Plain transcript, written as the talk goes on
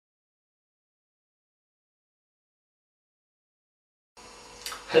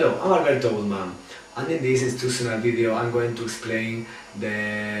Hello, I'm Alberto Guzman, and in this instructional video I'm going to explain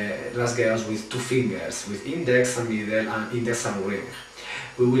the rasgueos with two fingers, with index and middle and index and ring.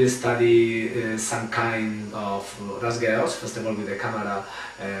 We will study some kind of rasgueos, first of all with the camera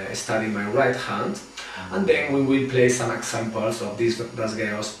studying my right hand, and then we will play some examples of these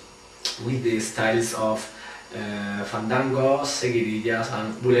rasgueos with the styles of fandangos, seguidillas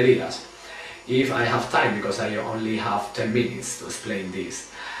and bulerías. If I have time, because I only have 10 minutes to explain this.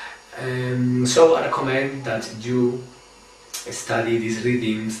 So I recommend that you study these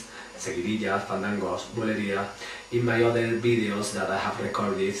rhythms, seguidillas, fandangos, bulería, in my other videos that I have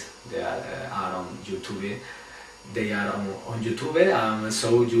recorded. They are on YouTube. They are on YouTube,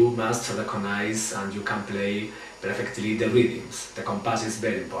 so you must recognize and you can play perfectly the rhythms. The compass is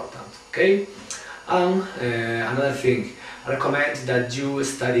very important, okay? Another thing, I recommend that you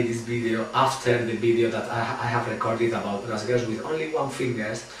study this video after the video that I have recorded about rasgueos with only one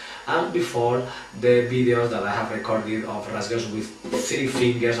finger, and before the videos that I have recorded of rasgueos with 3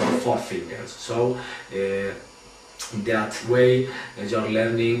 fingers or 4 fingers. So that way your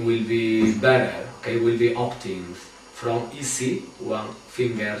learning will be better, okay? Will be opting from easy 1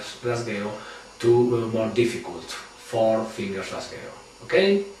 finger rasgueo to more difficult 4 fingers rasgueo,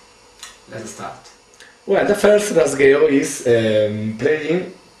 okay? Let's start. Well, the first rasgueo is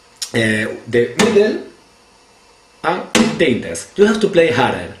playing the middle and the index. You have to play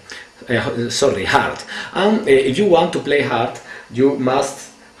harder. Hard. And if you want to play hard, you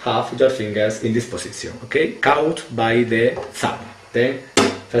must have your fingers in this position, okay? Count by the thumb. Then,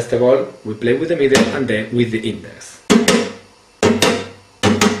 first of all, we play with the middle and then with the index.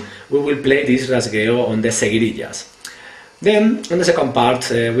 We will play this rasgueo on the seguidillas. Then, in the second part,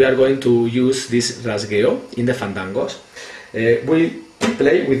 we are going to use this rasgueo in the fandangos. We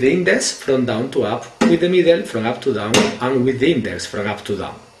play with the index from down to up, with the middle from up to down, and with the index from up to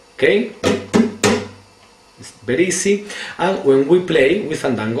down. Okay? It's very easy. And when we play with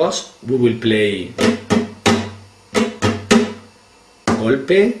fandangos, we will play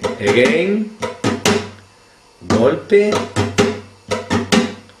golpe, again, golpe,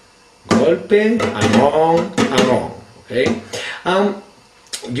 golpe, and on. Okay?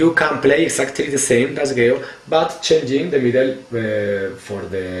 You can play exactly the same rasgueo, but changing the middle for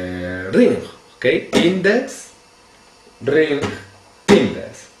the ring. Okay? Index, ring,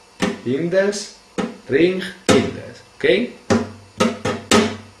 index. Index, ring, index. Okay?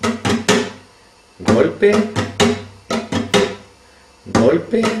 Golpe,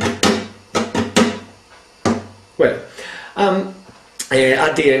 golpe. Well,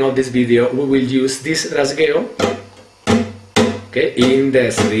 at the end of this video we will use this rasgueo, okay,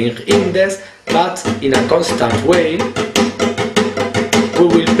 index, ring, index, but in a constant way. We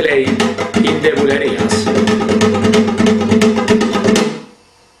will play in the bulerías.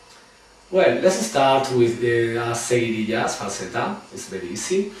 Well, let's start with the seguidillas, falseta. It's very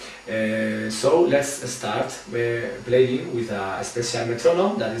easy. So let's start playing with a special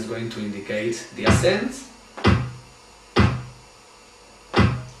metronome that is going to indicate the ascent.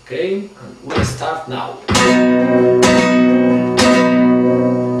 Okay, and we'll start now.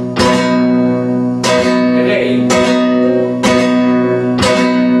 Again.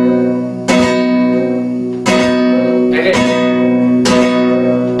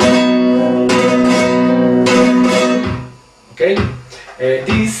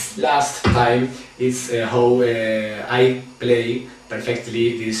 This last time is how I play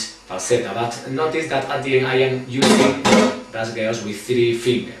perfectly this falseta, but notice that at the end I am using rasgueos with 3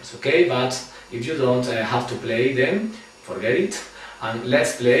 fingers, okay? But if you don't have to play them, forget it, and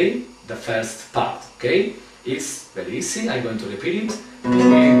let's play the first part, okay? It's very easy. I'm going to repeat it. We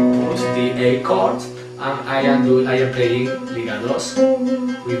put the A chord, and I am playing ligados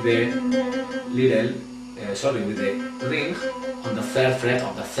with the with the ring on the 3rd fret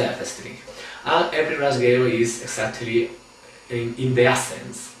of the 3rd string. And every rasgueo is exactly in the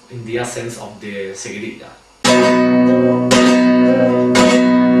essence of the seguidilla.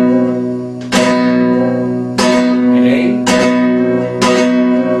 Again.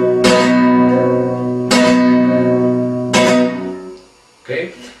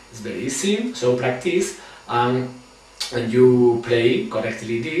 Okay, it's very easy, so practice, and you play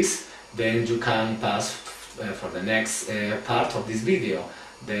correctly this, then you can pass for the next part of this video,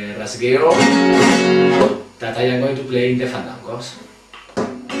 the rasgueo that I am going to play in the fandangos.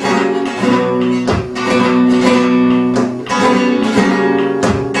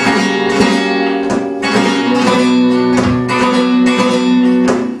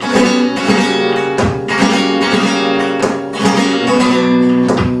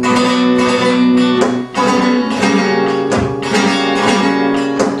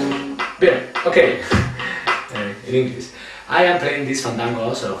 I am playing these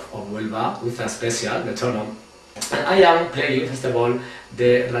fandangos of Huelva with a special metronome, and I am playing first of all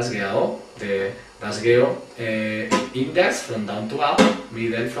the rasgueo index from down to up,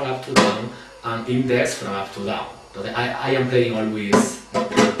 middle from up to down, and index from up to down. So I am playing always.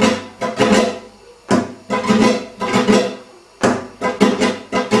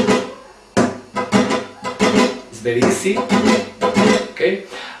 It's very easy, okay?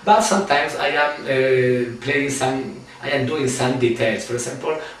 But sometimes I am doing some details. For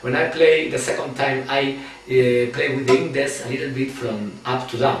example, when I play the second time, I play with the index a little bit from up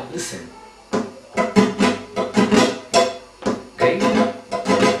to down. Listen. Okay?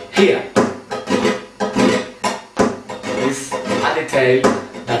 Here. It's a detail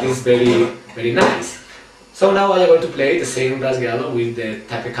that is very, very nice. So now I am going to play the same rasgueado with the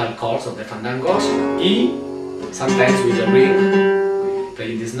typical chords of the fandangos. E, sometimes with the ring.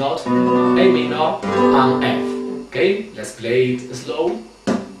 Playing this note, A minor and F. Okay, let's play it slow.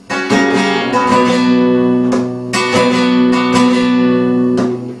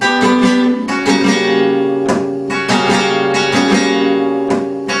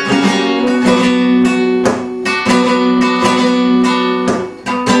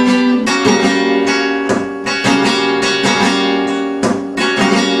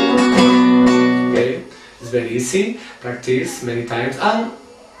 Okay, it's very easy. Practice many times, and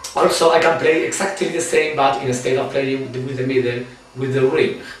also I can play exactly the same, but instead of playing with the middle, with the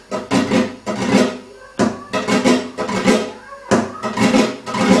ring.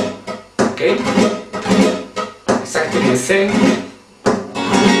 Okay, exactly the same.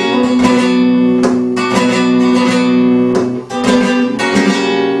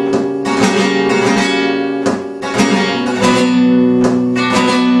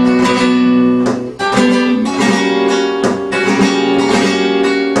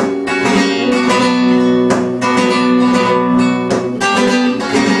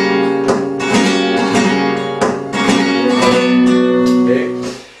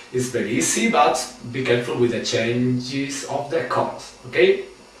 It's very easy, but be careful with the changes of the chords, okay?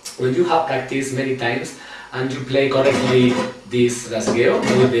 When you have practiced many times and you play correctly this rasgueo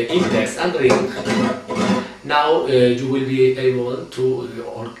with the index and ring, now you will be able to,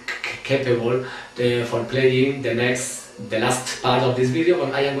 or capable for playing the last part of this video,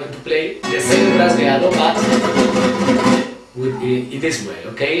 when I am going to play the same rasgueado, but in this way,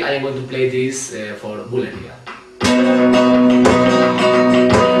 okay? I am going to play this for bulería.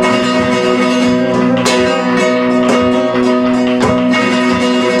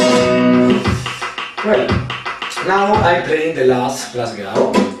 Well, now I'm playing the last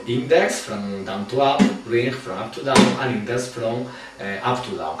rasgueado, index from down to up, ring from up to down, and index from up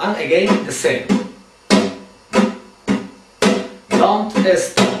to down. And again the same. Don't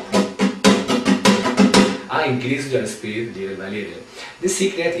stop. And increase your speed little by little. The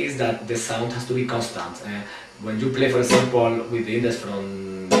secret is that the sound has to be constant. When you play, for example, with the index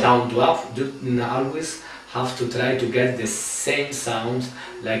from down to up, you always have to try to get the same sound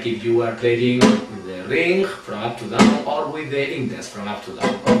like if you are playing with the ring from up to down or with the index from up to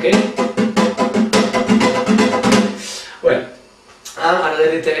down, okay? Well, another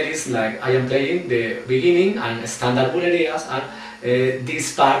detail is like I am playing the beginning and standard bulerías, and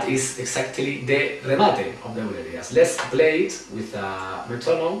this part is exactly the remate of the bulerías. Let's play it with a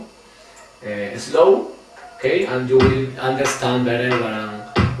metronome, slow, okay, and you will understand better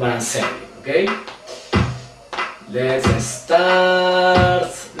what I'm saying, okay? Let's start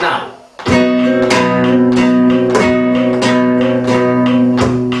now.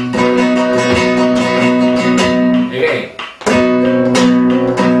 Again.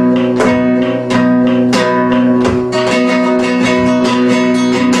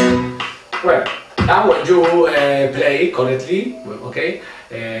 Well, now when you play correctly, okay,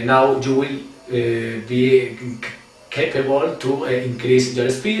 now you will be capable to increase your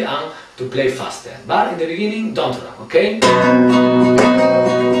speed and to play faster. But in the beginning, don't run, okay?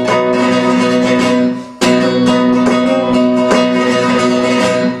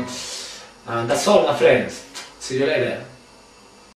 And that's all, my friends. See you later.